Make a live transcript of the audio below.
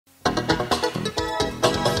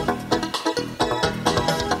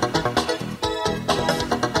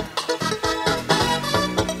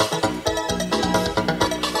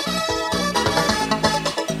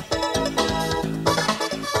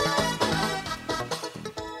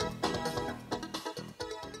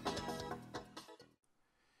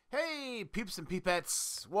Hey peeps and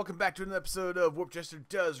peepettes, welcome back to another episode of Warped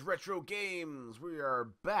Does Retro Games. We are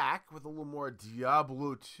back with a little more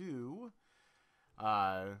Diablo 2.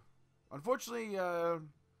 Unfortunately,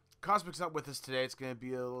 Cosmic's not with us today. It's going to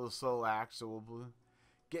be a little solo act, so we'll be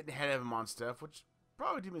getting ahead of him on stuff, which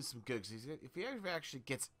probably do me some good, because if he actually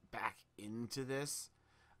gets back into this,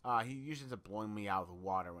 he usually ends up blowing me out of the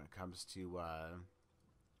water when it comes to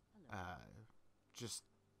just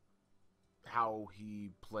how he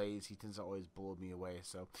plays. He tends to always blow me away,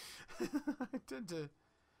 so I tend to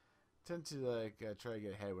try to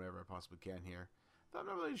get ahead whenever I possibly can here. Though I'm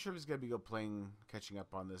not really sure if he's gonna be playing catching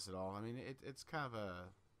up on this at all. I mean, it's kind of a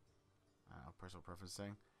I don't know, personal preference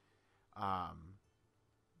thing.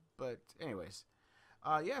 But anyways,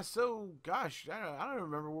 yeah. So gosh, I don't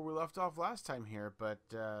remember where we left off last time here, but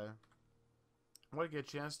I want to get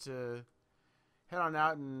a chance to head on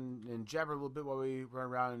out and jabber a little bit while we run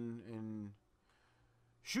around and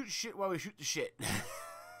shoot shit while we shoot the shit.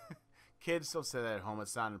 Kids, don't say that at home.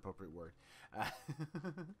 It's not an appropriate word.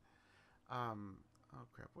 Oh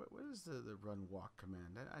crap. What is the run walk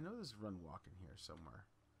command? I know there's run walk in here somewhere.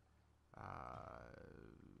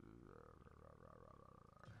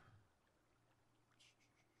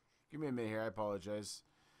 Give me a minute here. I apologize.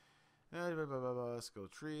 Skill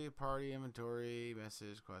tree, party, inventory,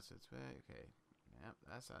 message, quest. Okay. Yep,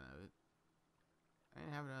 that's not it. I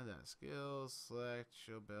ain't having none of that. Skills, select,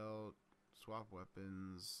 show belt, swap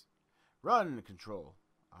weapons, run control.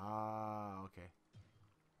 Ah, okay.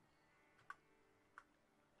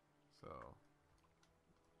 So,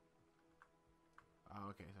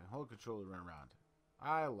 okay, so hold control to run around.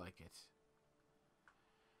 I like it.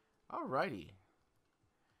 Alrighty.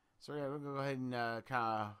 So yeah, we're gonna go ahead and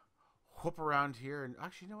kind of whoop around here, and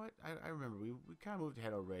actually, you know what? I remember we kind of moved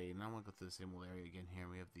ahead already, and I want to go through the same old area again here.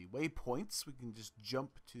 We have the waypoints. We can just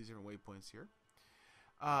jump to these different waypoints here.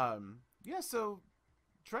 Yeah. So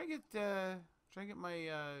try and get my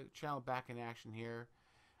channel back in action here.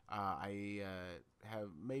 I have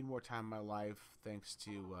made more time in my life thanks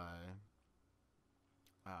to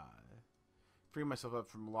freeing myself up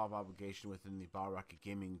from a lot of obligation within the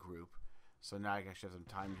BRG'ers group. So now I actually have some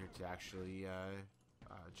time here to actually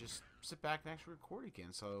just sit back and actually record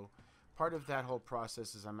again. So part of that whole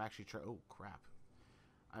process is I'm actually trying. Oh crap!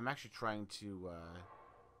 I'm actually trying to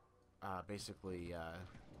basically.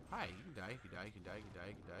 Hi, you can die. You can die. You can die. You can die.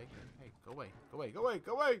 You can die. Hey, go away! Go away! Go away!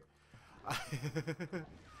 Go away!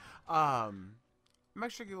 I'm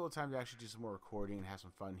actually getting a little time to actually do some more recording and have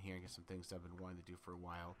some fun here and get some things that I've been wanting to do for a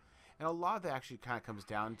while. And a lot of that actually kind of comes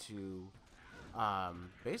down to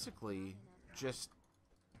basically just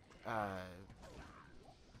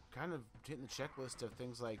kind of hitting the checklist of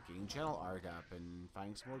things like getting channel art up and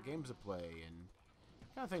finding some more games to play and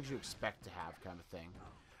kind of things you expect to have, kind of thing.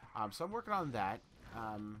 So I'm working on that.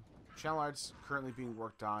 Channel art's currently being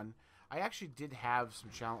worked on. I actually did have some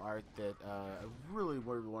channel art that a really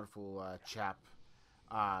wonderful chap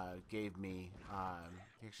gave me.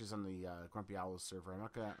 He actually is on the Grumpy Owl server.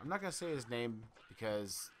 I'm not gonna say his name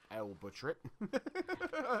because I will butcher it.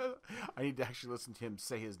 I need to actually listen to him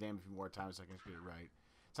say his name a few more times so I can get it right.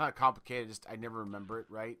 It's not complicated, just I never remember it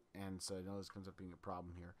right, and so I know this comes up being a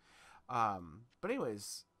problem here. But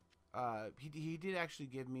anyways, he did actually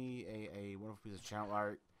give me a wonderful piece of channel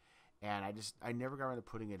art, and I never got around to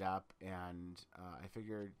putting it up, and I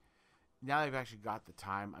figured now that I've actually got the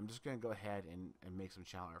time, I'm just gonna go ahead and make some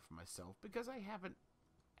channel art for myself, because I haven't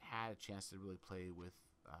had a chance to really play with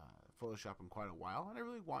Photoshop in quite a while, and I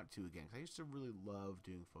really want to again, because I used to really love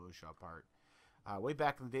doing Photoshop art. Way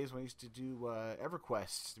back in the days when I used to do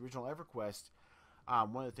EverQuest, the original EverQuest,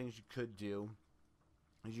 one of the things you could do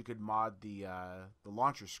is you could mod the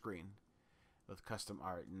launcher screen with custom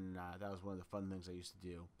art, and that was one of the fun things I used to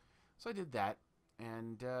do. So I did that,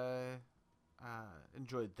 and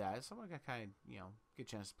enjoyed that. So I'm gonna kind of, get a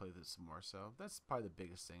chance to play with it some more. So that's probably the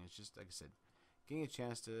biggest thing. It's just, like I said, getting a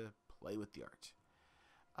chance to play with the art.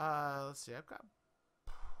 Let's see. I've got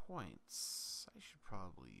points. I should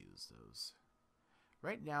probably use those.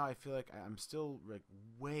 Right now, I feel like I'm still like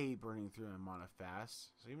way burning through my mana fast.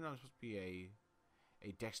 So even though I'm supposed to be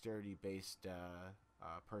a dexterity-based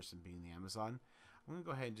person, being the Amazon, I'm gonna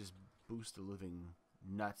go ahead and just boost the living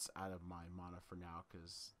nuts out of my mana for now,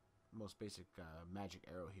 because the most basic magic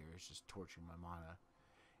arrow here is just torching my mana.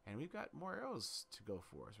 And we've got more arrows to go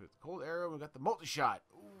for. So we have the cold arrow, and we've got the multi-shot.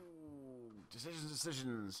 Ooh,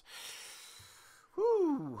 decisions.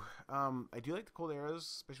 Whew. I do like the cold arrows,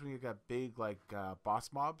 especially when you've got big boss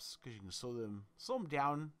mobs, because you can slow them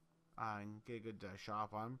down and get a good shot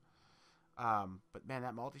on them. But man,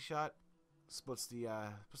 that multi-shot splits the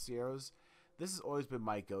arrows. This has always been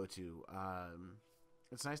my go-to.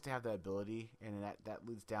 it's nice to have that ability, and that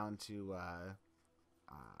leads down to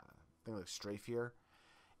things like Strafe here,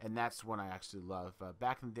 and that's one I actually love.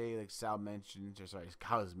 Back in the day, like Sal mentioned, or sorry,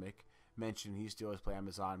 Cosmic mentioned, he used to always play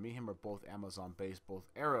Amazon. Me and him are both Amazon based, both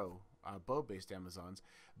arrow bow based Amazons,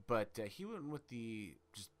 but he went with the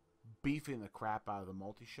just beefing the crap out of the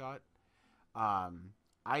multi shot.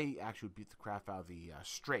 I actually beat the crap out of the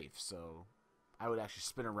Strafe, so I would actually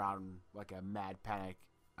spin around like a mad panic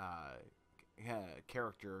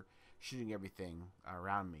character, shooting everything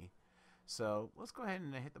around me. So let's go ahead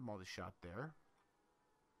and hit the multi shot there.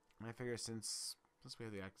 And I figure since we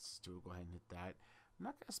have the access to it, we'll go ahead and hit that. I'm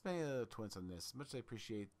not gonna spend any of the twins on this. As much as I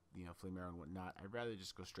appreciate, you know, flame arrow and whatnot, I'd rather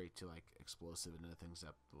just go straight to like explosive and other things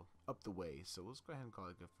up the way. So let's go ahead and call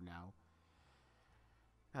it good for now.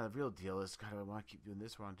 Now the real deal is, God, do I want to keep doing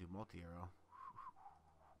this? Or I want to do multi-arrow?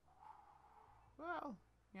 Well,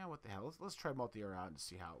 yeah, what the hell? Let's try multi-arrow out and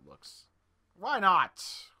see how it looks. Why not?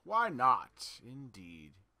 Why not?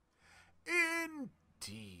 Indeed.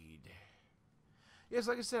 Indeed. Yes,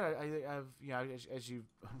 like I said, I've, you know, as you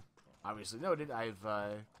obviously noted, I've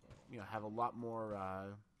you know, have a lot more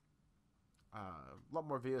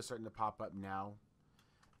videos starting to pop up now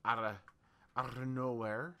out of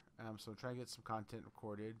nowhere. So I'm trying to get some content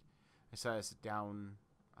recorded. I decided to sit down,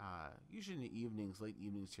 usually in the evenings, late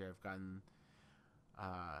evenings here. I've gotten,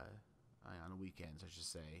 on the weekends, I should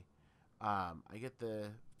say. I get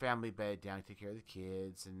the family bed down, take care of the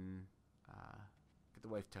kids, and get the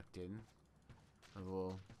wife tucked in. My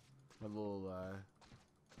little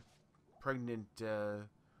pregnant,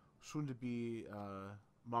 soon-to-be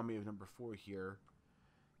mommy of number 4 here.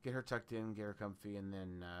 Get her tucked in, get her comfy, and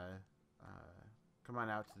then come on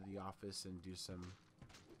out to the office and do some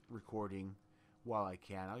recording while I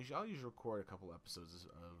can. I'll usually record a couple episodes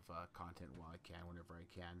of content while I can, whenever I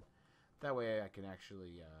can. That way I can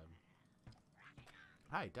actually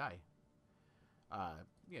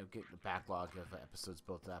you know, get the backlog of episodes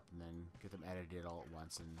built up and then get them edited all at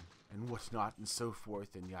once and whatnot and so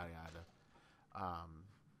forth and yada yada.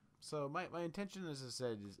 So my intention, as I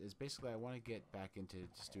said, is basically I want to get back into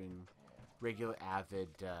just doing regular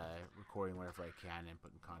avid recording whenever I can and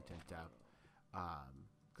putting content up.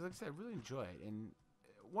 Because like I said, I really enjoy it. And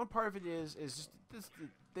one part of it is just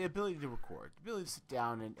the ability to record. The ability to sit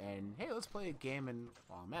down and hey, let's play a game, and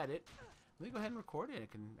while I'm at it, let me go ahead and record it. I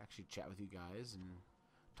can actually chat with you guys and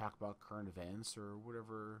talk about current events or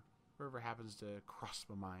whatever happens to cross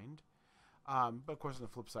my mind. But of course, on the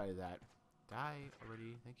flip side of that, die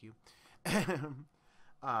already. Thank you.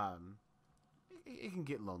 It can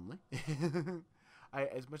get lonely.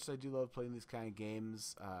 As much as I do love playing these kind of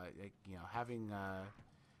games, like, you know, having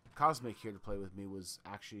Cosmic here to play with me was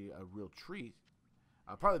actually a real treat.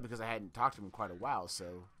 Probably because I hadn't talked to him in quite a while,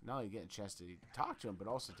 so not only getting a chance to talk to him, but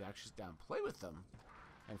also to actually sit down and play with them,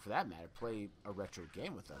 and for that matter, play a retro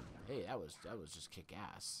game with them. Hey, that was just kick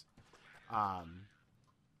ass.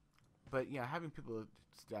 But yeah, having people to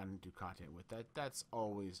sit down and do content with, that's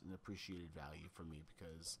always an appreciated value for me,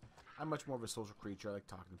 because I'm much more of a social creature. I like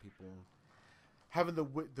talking to people, having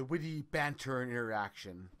the witty banter and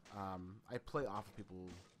interaction. I play off of people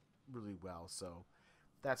really well, so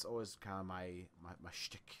that's always kind of my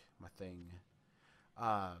shtick, my thing.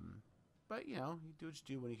 But you know, you do what you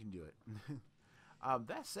do when you can do it.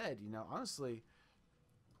 That said, you know, honestly,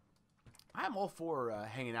 I'm all for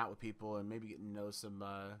hanging out with people and maybe getting to know some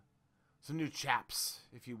new chaps,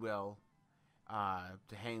 if you will,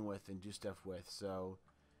 to hang with and do stuff with. So,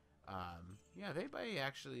 yeah, if anybody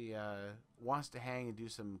actually wants to hang and do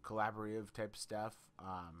some collaborative type stuff,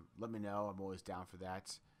 let me know. I'm always down for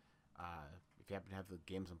that. If you happen to have the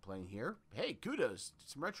games I'm playing here, hey, kudos, do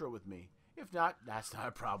some retro with me. If not, that's not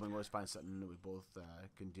a problem. We always find something that we both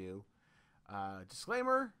can do.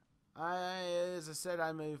 Disclaimer, as I said,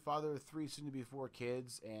 I'm a father of 3, soon to be 4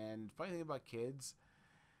 kids, and funny thing about kids,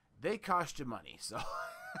 they cost you money, so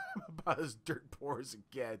I'm about as dirt poor as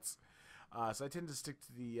it gets. So I tend to stick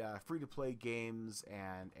to the free-to-play games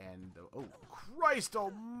and oh, Christ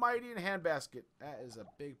almighty, in handbasket. That is a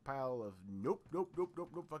big pile of nope,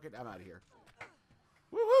 fuck it, I'm out of here.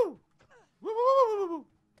 Woo-hoo! Woo-hoo!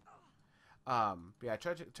 Yeah,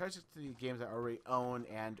 try to stick to the games I already own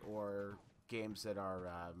and or games that are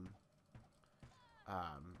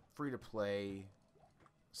free-to-play,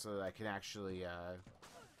 so that I can actually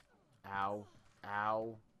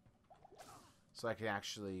so I can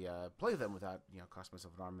actually play them without, you know, cost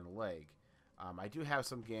myself an arm and a leg. I do have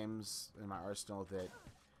some games in my arsenal that,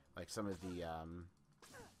 like some of the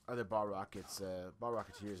other Ball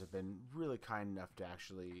Rocketeers have been really kind enough to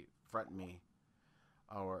actually front me,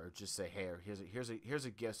 or just say, hey, here's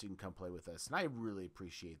a gift so you can come play with us, and I really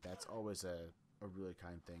appreciate that. It's always a a really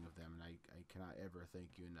kind thing of them, and I cannot ever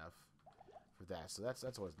thank you enough for that. So that's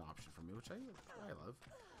always an option for me, which I love.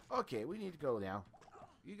 Okay, we need to go now.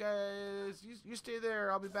 You guys, you stay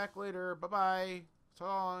there. I'll be back later. Bye-bye. So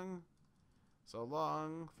long. So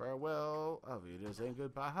long. Farewell. Auf Wiedersehen.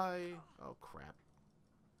 Goodbye. Oh, crap.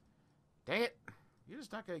 Dang it. You're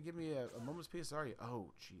just not going to give me a moment's peace, are you?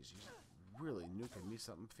 Oh, jeez. You're really nuking me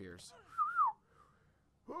something fierce.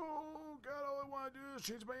 Oh, God, all I want to do is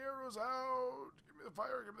change my arrows out. Give me the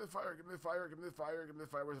fire. Give me the fire. Give me the fire. Give me the fire. Give me the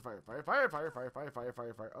fire. Where's the fire? Fire, fire, fire, fire, fire, fire,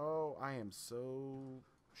 fire, fire. Oh, I am so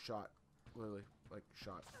shot. Literally. Like,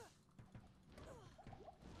 shot.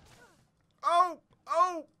 Oh!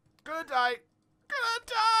 Oh! Gonna die! Gonna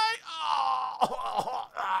die! Oh!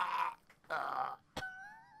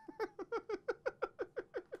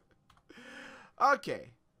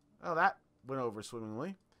 Okay. Well, that went over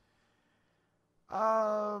swimmingly.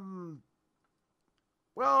 Well,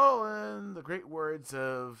 in the great words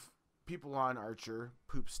of people on Archer,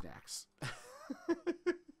 poop snacks.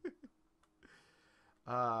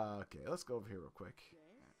 Okay, let's go over here real quick.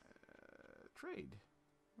 Trade.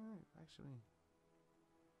 Actually,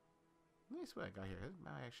 let me see what I got here.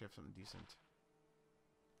 I actually have something decent.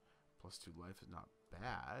 +2 life is not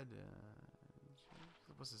bad.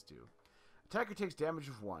 What's this do? Attacker takes damage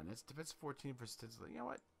of 1. It's defense 14 for statistically. You know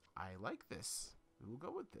what? I like this. We will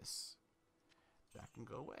go with this. That can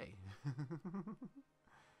go away.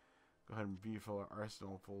 Go ahead and refill our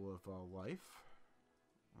arsenal full of life.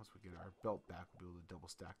 Once we get our belt back, we'll be able to double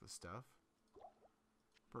stack the stuff.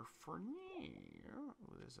 But for now,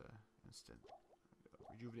 oh, there's a instant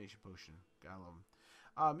rejuvenation potion. Gotta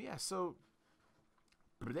love them. Yeah. So,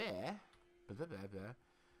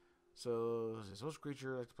 So, as a social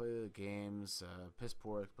creature, I like to play the games. Piss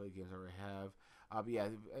poor, I like to play the games I already have. But yeah,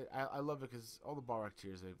 I love it because all the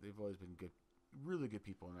BRG'ers, they've always been good, really good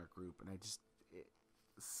people in our group, and it's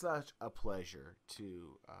such a pleasure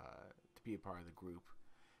to be a part of the group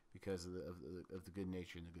because of the good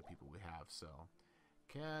nature and the good people we have. So,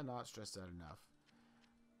 cannot stress that enough.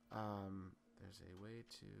 There's a way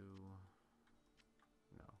to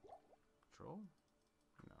control.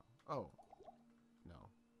 No. Oh. No.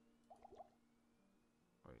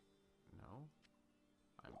 Wait. No.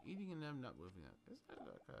 I'm eating them, not moving them. Is that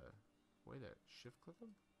like a way to shift click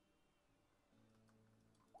them?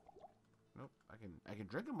 Nope. I can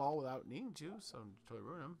drink them all without needing to, so totally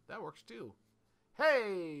ruin them. That works too.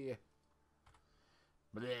 Hey.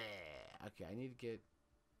 Bleh. Okay, I need to get.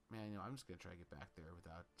 Man, I'm just gonna try to get back there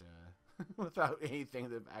without without anything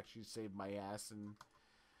that actually saved my ass and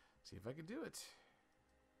see if I can do it.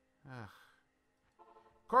 Ugh.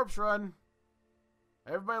 Corpse run.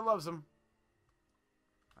 Everybody loves them.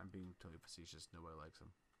 I'm being totally facetious. Nobody likes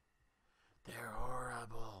them. They're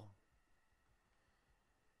horrible.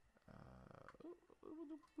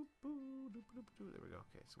 There we go.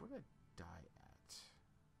 Okay, so where did I die at?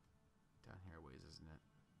 Down here a ways, isn't it?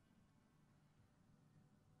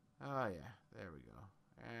 Oh yeah, there we go.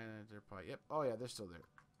 And they're probably Oh yeah, they're still there.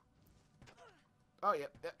 Oh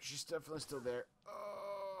yep, she's definitely still there.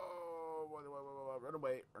 Oh, run away, run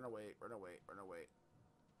away, run away, run away,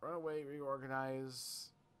 run away.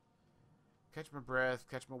 Reorganize. Catch my breath,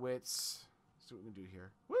 catch my wits. See what we can do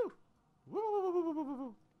here. Woo, woo, woo, woo, woo, woo, woo,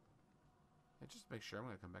 woo. And just make sure I'm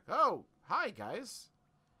gonna come back. Oh, hi guys.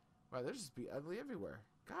 Wow, there's just be ugly everywhere.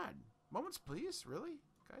 God, moments please, really,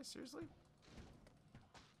 guys, seriously.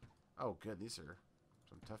 Oh, good. These are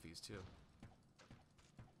some toughies, too.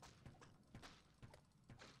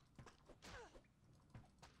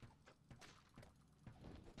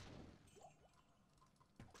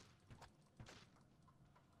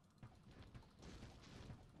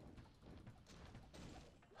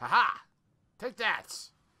 Ha-ha! Take that!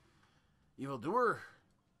 Evildoer!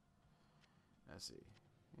 Let's see.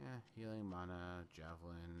 Yeah, healing, mana,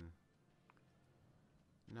 javelin.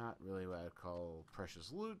 Not really what I'd call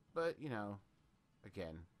precious loot, but, you know,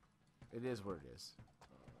 again, it is what it is.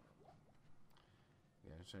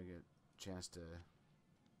 Yeah, I'm trying to get a chance to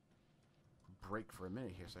break for a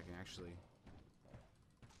minute here so I can actually...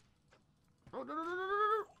 Oh, no, no, no, no, no,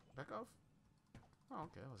 no! Back off. Oh,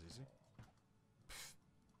 okay, that was easy. Pfft.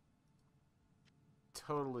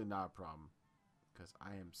 Totally not a problem, because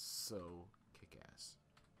I am so kick-ass.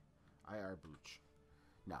 I are booch.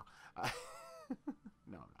 No.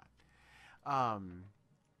 No, I'm not.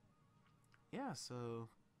 Yeah, so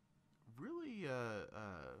really,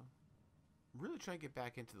 really trying to get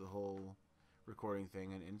back into the whole recording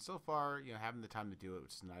thing, and so far, you know, having the time to do it,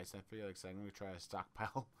 which is nice. I feel like I'm going to try to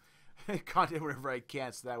stockpile content whenever I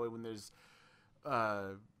can, so that way when there's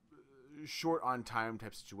short on time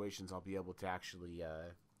type situations, I'll be able to actually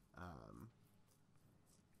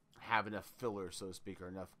have enough filler, so to speak, or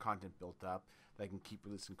enough content built up that I can keep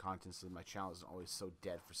releasing content so that my channel isn't always so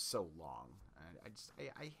dead for so long. And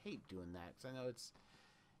I hate doing that, because I know it's,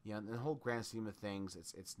 you know, in the whole grand scheme of things,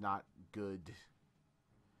 it's not good.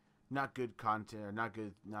 Not good content, or not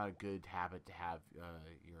a good habit to have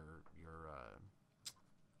your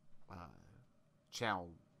channel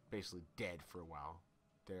basically dead for a while,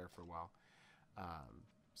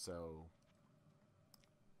 so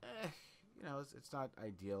you know, it's not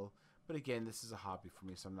ideal. But again, this is a hobby for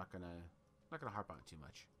me, so I'm not gonna harp on it too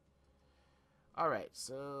much. All right,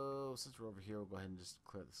 so since we're over here, we'll go ahead and just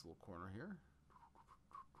clear this little corner here.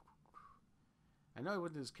 I know I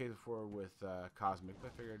went to this cave before with Cosmic,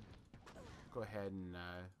 but I figured go ahead and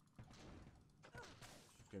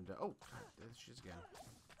get him to. Oh, there she is again.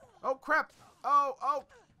 Oh crap! Oh,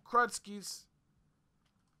 crudskis!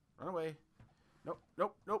 Run away! Nope!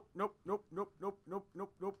 Fuck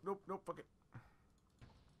it!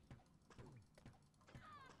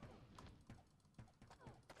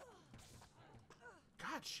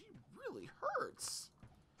 God, she really hurts.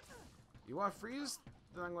 You want to freeze?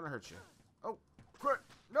 Then I'm gonna hurt you. Oh, crud!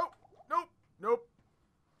 Nope!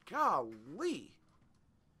 Golly!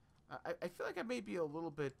 I feel like I may be a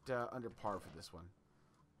little bit under par for this one.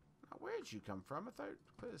 Now, where did you come from? I thought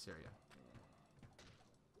I'd clear this area.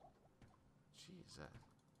 Jeez.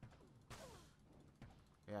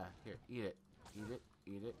 Yeah, here, eat it.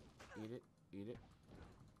 Eat it.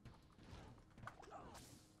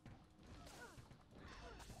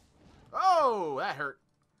 Oh, that hurt.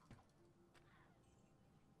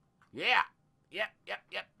 Yeah.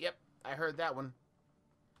 Yep. I heard that one.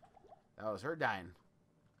 That was her dying.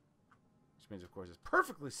 Which means, of course, it's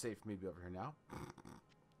perfectly safe for me to be over here now.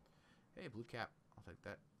 Hey, blue cap. I'll take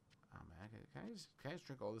that. Oh, man. Can I just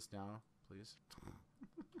drink all this now, please?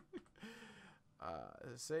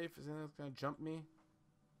 Is it safe? Is anything going to jump me?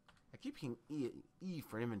 I keep hitting E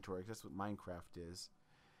for inventory, because that's what Minecraft is.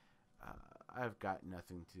 I've got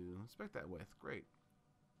nothing to inspect that with. Great.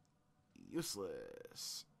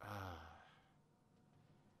 Useless.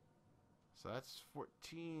 So that's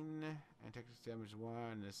 14, and Texas damage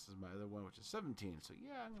 1. This is my other one, which is 17. So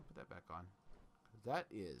yeah, I'm gonna put that back on. That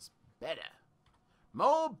is better.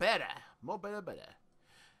 More better.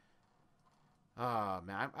 Oh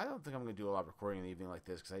man, I don't think I'm gonna do a lot of recording in the evening like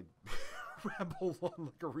this, because I ramble on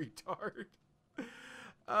like a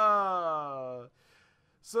retard.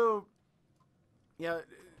 So yeah.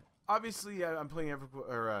 Obviously, I'm playing I'm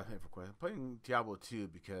playing Diablo 2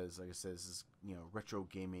 because, like I said, this is, you know, retro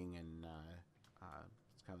gaming, and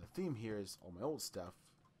it's kind of the theme here is all my old stuff.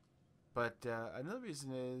 But another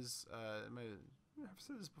reason is, I've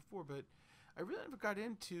said this before, but I really never got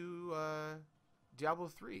into Diablo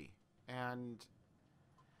 3, and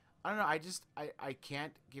I don't know. I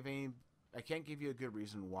can't give you a good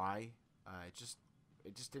reason why. It just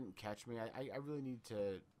didn't catch me. I really need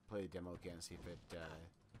to play the demo again and see if it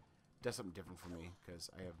does something different for me, because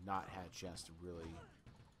I have not had a chance to really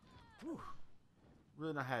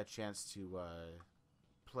not had a chance to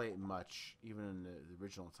play it much, even in the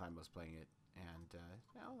original time I was playing it. And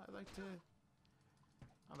you know, I'd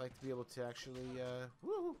like to be able to actually I'd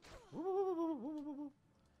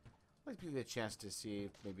like to get a chance to see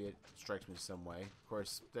if maybe it strikes me some way. Of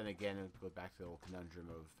course, then again, it goes back to the old conundrum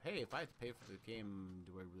of, hey, if I have to pay for the game,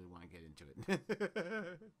 do I really want to get into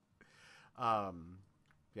it?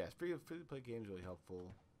 Yeah, free to play games really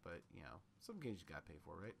helpful, but you know, some games you gotta pay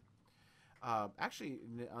for, right? Actually,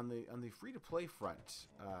 on the free to play front,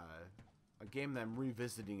 a game that I'm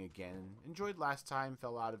revisiting again, enjoyed last time,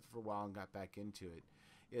 fell out of it for a while and got back into it,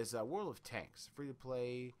 is World of Tanks. Free to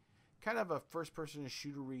play, kind of a first person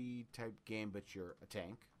shootery type game, but you're a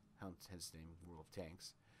tank. Hence the name World of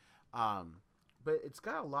Tanks. But it's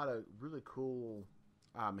got a lot of really cool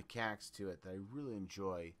mechanics to it that I really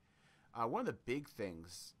enjoy. One of the big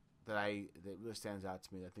things that really stands out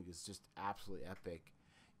to me that I think is just absolutely epic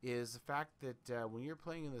is the fact that when you're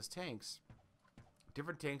playing in those tanks,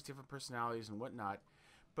 different personalities and whatnot,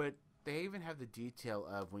 but they even have the detail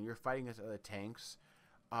of when you're fighting against other tanks,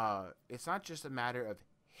 it's not just a matter of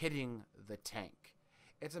hitting the tank.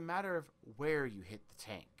 It's a matter of where you hit the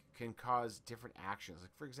tank can cause different actions.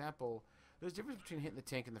 Like, for example, there's a difference between hitting the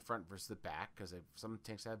tank in the front versus the back, because some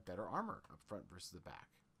tanks have better armor up front versus the back.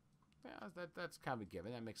 Yeah, that's kind of a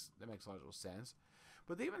given. That makes logical sense.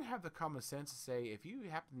 But they even have the common sense to say, if you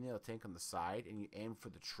happen to nail a tank on the side and you aim for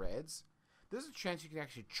the treads, there's a chance you can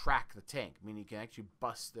actually track the tank, meaning you can actually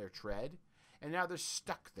bust their tread, and now they're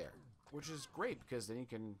stuck there, which is great, because then you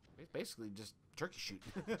can basically just turkey shoot,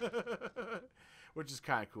 which is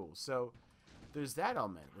kind of cool. So there's that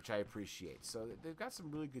element, which I appreciate. So they've got some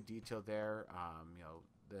really good detail there. You know,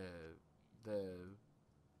 the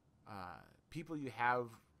people you have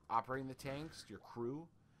operating the tanks, your crew,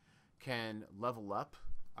 can level up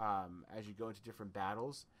as you go into different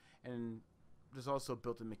battles. And there's also a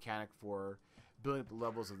built-in mechanic for building up the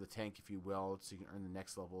levels of the tank, if you will, so you can earn the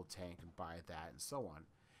next level of tank and buy that and so on.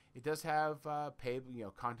 It does have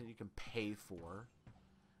content you can pay for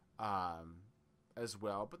as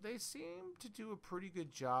well, but they seem to do a pretty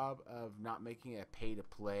good job of not making it a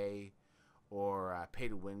pay-to-play or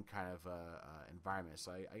pay-to-win kind of environment.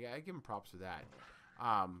 So I give them props for that.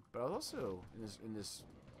 But I was also, in this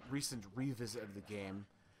recent revisit of the game,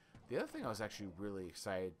 the other thing I was actually really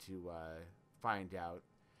excited to find out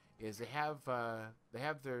is they have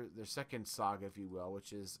their second saga, if you will,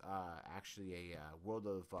 which is actually a World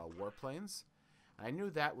of Warplanes. And I knew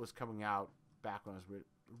that was coming out back when I was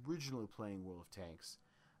originally playing World of Tanks.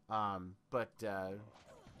 But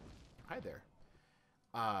hi there.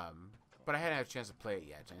 But I hadn't had a chance to play it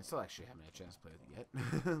yet. I still actually haven't had a chance to play it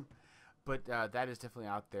yet. But that is definitely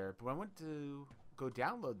out there. But when I went to go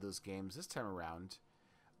download those games this time around,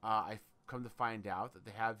 I've come to find out that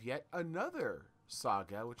they have yet another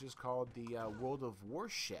saga, which is called the World of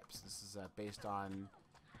Warships. This is based on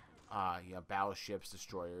battleships,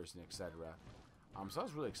 destroyers, and etc. So I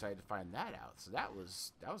was really excited to find that out. So that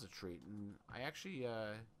was a treat, and I actually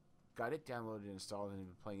got it downloaded and installed and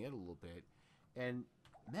been playing it a little bit. And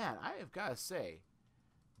man, I have got to say,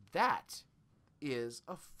 that is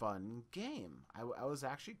a fun game. I was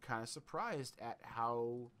actually kind of surprised at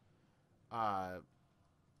how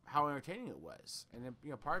entertaining it was, and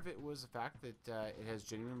part of it was the fact that it has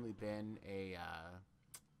genuinely been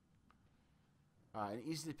an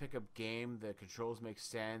easy to pick up game. The controls make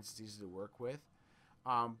sense. It's easy to work with,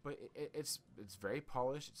 but it's very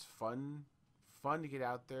polished. It's fun to get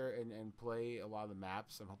out there and play a lot of the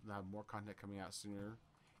maps. I'm hoping to have more content coming out sooner.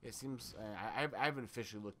 It seems I haven't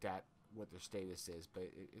officially looked at what their status is,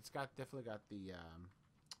 but it's definitely got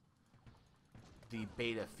the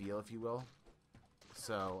beta feel, if you will.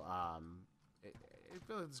 So it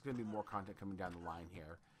feels like there's going to be more content coming down the line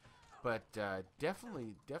here, but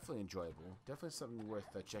definitely enjoyable. Definitely something worth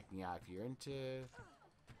checking out if you're into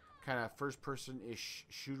kind of first-person-ish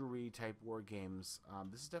shootery type war games.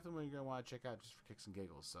 This is definitely one you're going to want to check out just for kicks and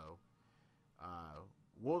giggles. So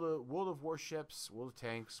World of Warships, World of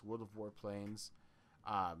Tanks, World of Warplanes.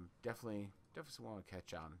 Definitely someone to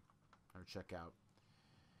catch on or check out.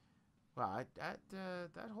 Wow,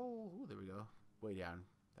 that whole there we go, way down.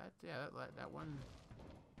 That one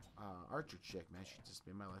archer chick, man, she just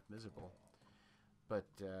made my life miserable. But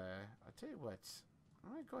I'll tell you what,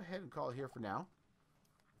 I'm gonna go ahead and call it here for now.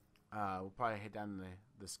 We'll probably head down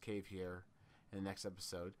this cave here in the next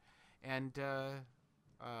episode, and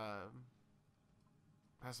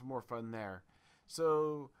have some more fun there.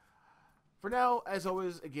 So for now, as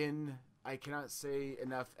always, again, I cannot say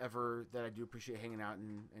enough ever that I do appreciate hanging out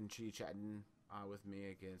and chitty-chatting with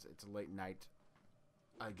me. Again, it's a late night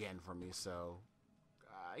again for me, so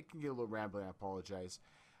I can get a little rambling. I apologize.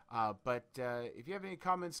 But if you have any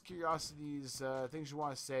comments, curiosities, things you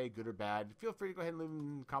want to say, good or bad, feel free to go ahead and leave them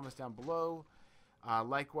in the comments down below.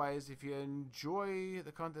 Likewise, if you enjoy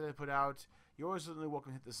the content I put out, you're always certainly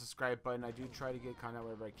welcome to hit the subscribe button. I do try to get content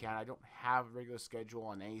wherever I can. I don't have a regular schedule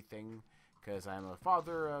on anything because I'm a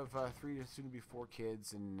father of 3 to soon to be 4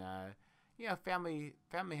 kids, and family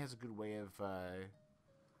has a good way of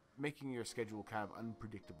making your schedule kind of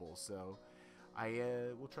unpredictable. So I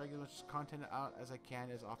will try to get as much content out as I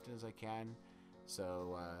can, as often as I can.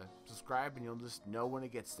 So subscribe and you'll just know when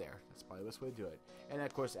it gets there. That's probably the best way to do it. And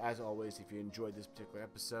of course, as always, if you enjoyed this particular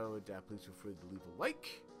episode, please feel free to leave a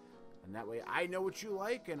like. And that way I know what you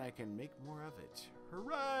like and I can make more of it.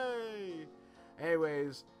 Hooray!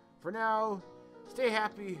 Anyways, for now, stay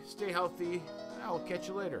happy, stay healthy, and I'll catch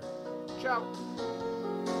you later. Ciao!